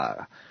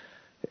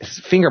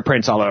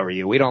fingerprints all over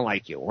you. We don't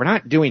like you. We're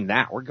not doing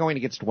that. We're going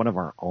against one of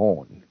our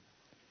own.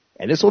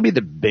 And this will be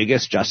the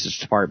biggest Justice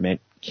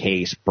Department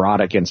case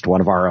brought against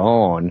one of our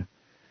own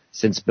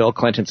since Bill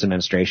Clinton's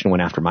administration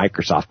went after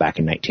Microsoft back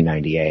in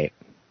 1998.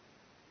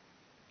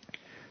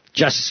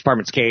 Justice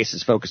Department's case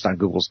is focused on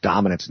Google's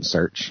dominance in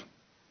search.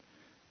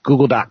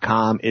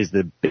 Google.com is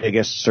the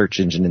biggest search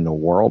engine in the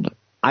world.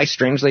 I,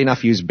 strangely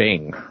enough, use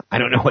Bing. I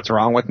don't know what's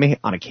wrong with me.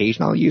 On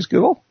occasion, I'll use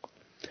Google.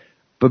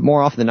 But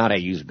more often than not, I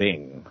use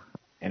Bing.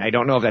 And I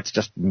don't know if that's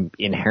just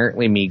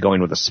inherently me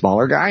going with a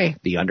smaller guy,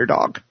 the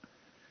underdog.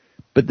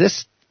 But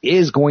this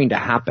is going to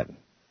happen.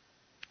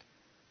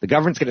 The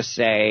government's going to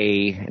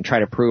say and try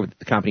to prove that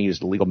the company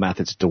used legal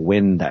methods to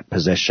win that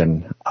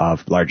position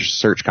of largest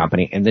search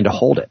company and then to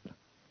hold it.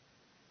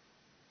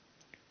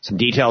 Some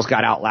details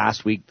got out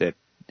last week that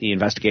the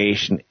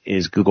investigation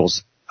is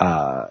Google's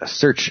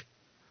search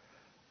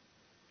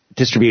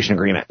distribution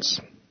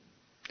agreements.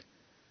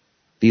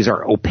 These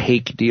are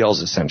opaque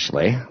deals,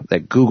 essentially,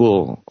 that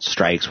Google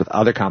strikes with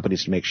other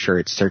companies to make sure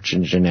its search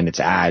engine and its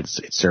ads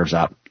it serves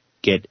up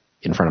get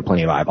in front of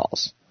plenty of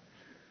eyeballs.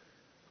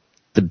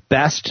 The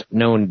best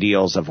known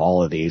deals of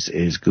all of these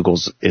is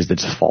is the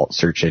default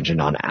search engine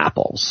on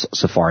Apple's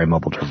Safari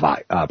mobile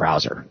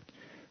browser.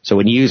 So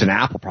when you use an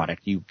Apple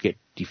product, you get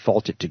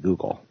defaulted to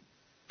Google.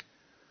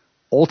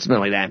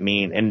 Ultimately, that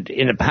means, and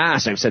in the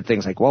past, I've said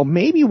things like, well,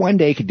 maybe one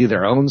day could do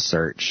their own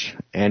search,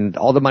 and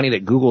all the money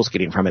that Google's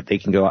getting from it, they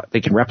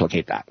can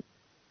replicate that.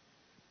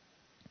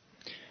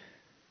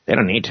 They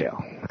don't need to.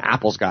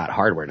 Apple's got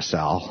hardware to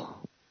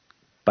sell,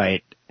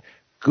 but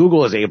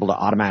Google is able to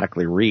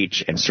automatically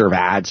reach and serve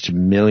ads to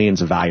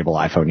millions of valuable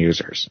iPhone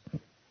users.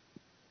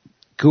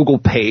 Google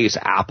pays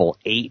Apple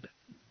 $8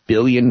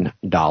 billion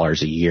a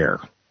year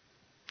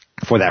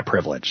for that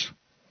privilege.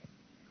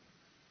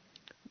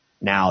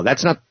 Now,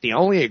 that's not the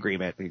only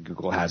agreement that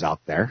Google has out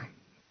there.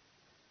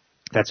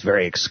 That's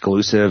very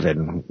exclusive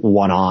and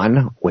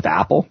one-on with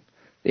Apple.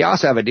 They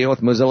also have a deal with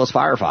Mozilla's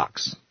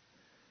Firefox,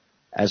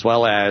 as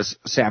well as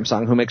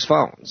Samsung, who makes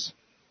phones.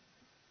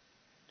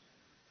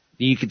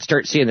 You can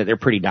start seeing that they're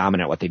pretty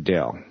dominant at what they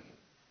do.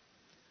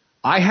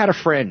 I had a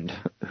friend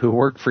who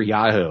worked for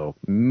Yahoo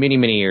many,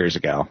 many years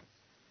ago.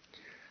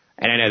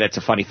 And I know that's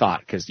a funny thought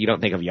because you don't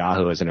think of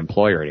Yahoo as an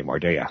employer anymore,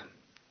 do you?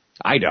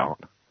 I don't.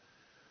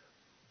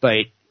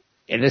 But,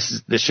 and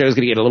this show's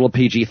going to get a little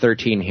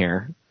PG-13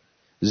 here.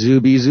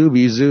 Zooby,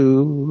 zooby,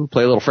 zoo.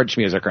 Play a little French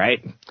music,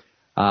 right?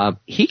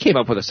 He came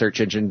up with a search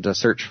engine to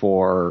search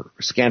for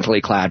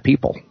scantily clad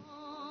people.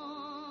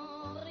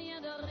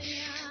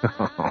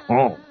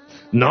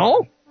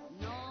 No?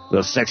 The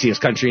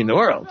sexiest country in the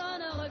world.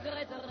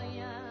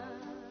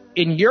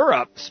 In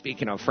Europe,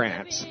 speaking of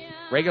France,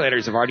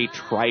 regulators have already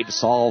tried to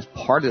solve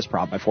part of this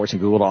problem by forcing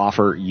Google to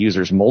offer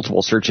users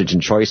multiple search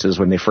engine choices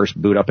when they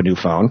first boot up a new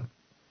phone.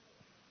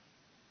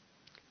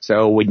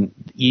 So when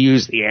you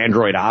use the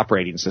Android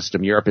operating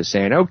system, Europe is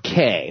saying,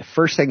 okay,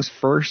 first things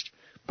first,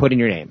 put in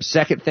your name.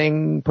 Second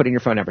thing, put in your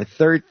phone number.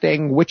 Third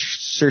thing, which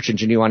search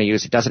engine you want to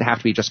use. It doesn't have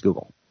to be just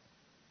Google.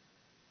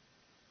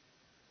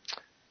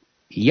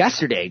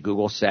 Yesterday,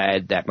 Google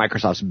said that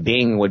Microsoft's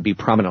Bing would be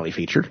prominently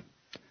featured.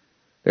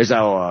 There's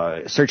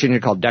a search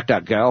engine called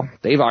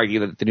DuckDuckGo. They've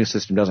argued that the new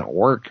system doesn't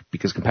work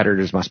because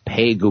competitors must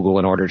pay Google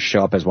in order to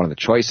show up as one of the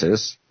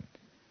choices.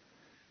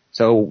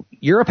 So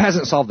Europe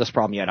hasn't solved this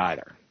problem yet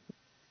either.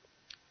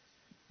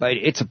 But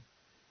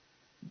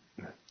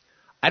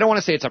I don't want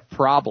to say it's a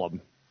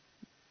problem,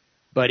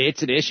 but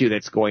it's an issue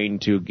that's going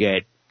to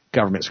get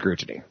government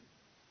scrutiny.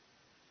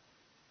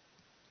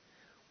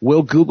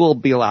 Will Google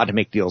be allowed to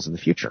make deals in the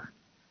future?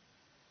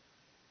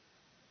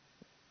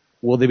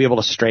 Will they be able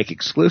to strike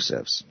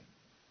exclusives?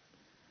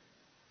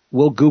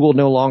 Will Google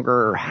no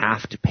longer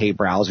have to pay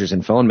browsers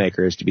and phone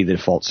makers to be the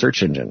default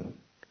search engine?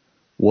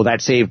 Will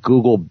that save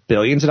Google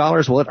billions of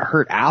dollars? Will it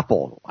hurt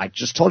Apple? I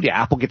just told you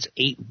Apple gets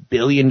 $8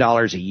 billion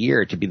a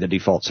year to be the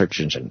default search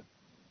engine.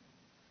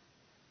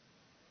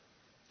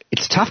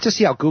 It's tough to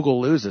see how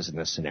Google loses in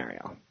this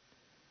scenario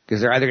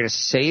because they're either going to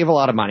save a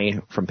lot of money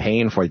from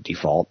paying for the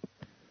default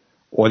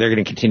or they're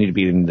going to continue to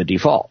be in the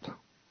default.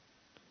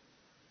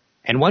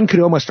 And one could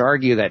almost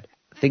argue that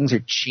things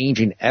are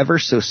changing ever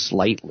so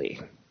slightly,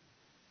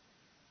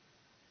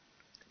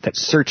 that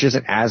search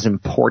isn't as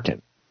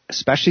important,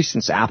 especially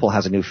since Apple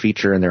has a new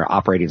feature in their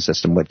operating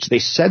system, which they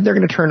said they're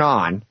going to turn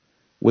on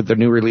with the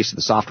new release of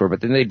the software, but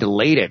then they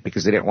delayed it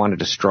because they didn't want to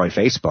destroy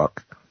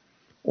Facebook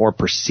or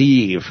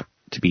perceive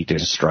to be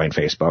destroying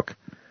Facebook,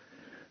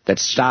 that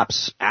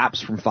stops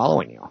apps from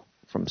following you,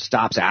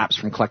 stops apps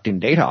from collecting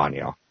data on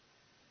you.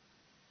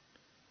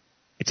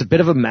 It's a bit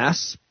of a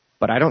mess,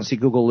 but I don't see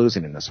Google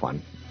losing in this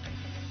one.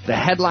 The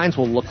headlines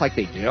will look like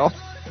they do.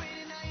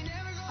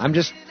 I'm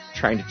just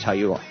trying to tell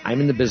you,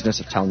 I'm in the business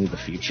of telling you the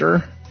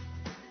future,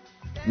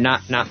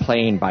 not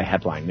playing by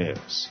headline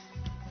news.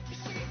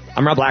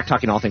 I'm Rob Black,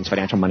 talking all things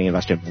financial, money,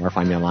 investing, and more.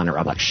 Find me online at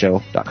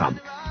robblackshow.com.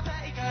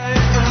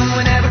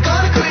 We're never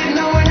gonna quit,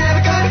 no, we're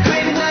never gonna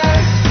quit now.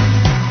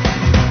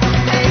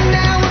 And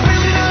now we're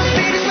building our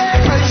speed as we're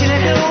approaching a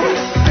hill.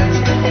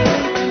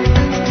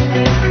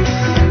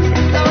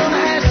 Though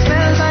my head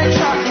smells like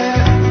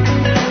chocolate.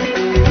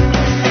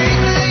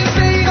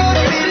 Say you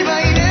gonna feel it,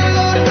 but you never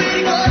gonna quit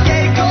it. Go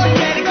get it, go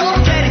get it, go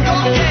get it, go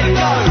get it,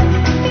 go.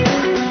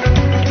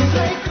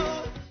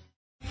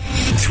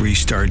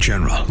 3-star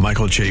General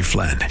Michael J.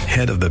 Flynn,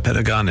 head of the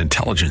Pentagon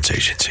Intelligence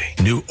Agency,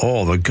 knew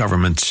all the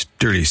government's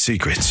dirty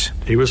secrets.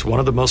 He was one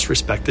of the most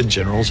respected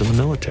generals in the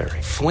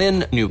military.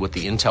 Flynn knew what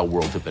the intel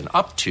world had been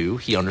up to.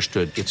 He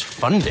understood its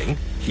funding.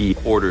 He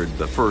ordered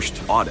the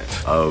first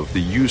audit of the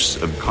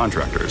use of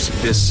contractors.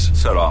 This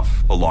set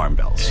off alarm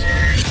bells.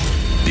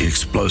 The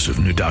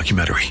explosive new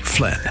documentary,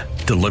 Flynn,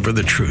 Deliver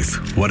the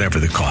Truth, Whatever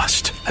the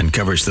Cost,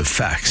 uncovers the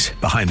facts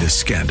behind this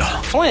scandal.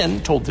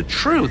 Flynn told the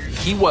truth.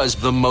 He was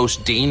the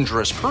most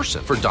dangerous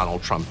person for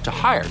Donald Trump to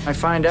hire. I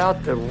find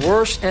out the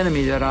worst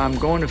enemy that I'm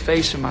going to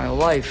face in my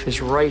life is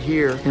right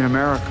here in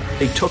America.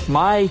 They took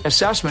my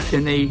assessment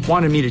and they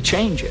wanted me to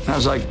change it. And I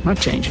was like, I'm not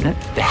changing it.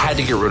 They had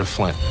to get rid of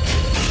Flynn.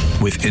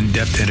 With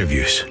in-depth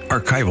interviews,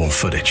 archival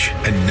footage,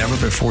 and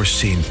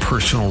never-before-seen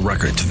personal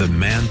records of the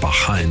man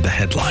behind the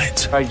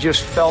headlines. I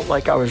just felt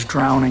like I was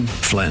drowning.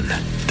 Flynn,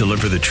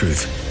 Deliver the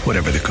Truth,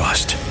 Whatever the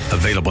Cost.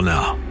 Available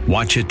now.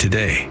 Watch it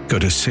today. Go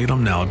to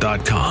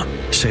salemnow.com.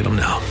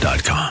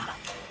 salemnow.com.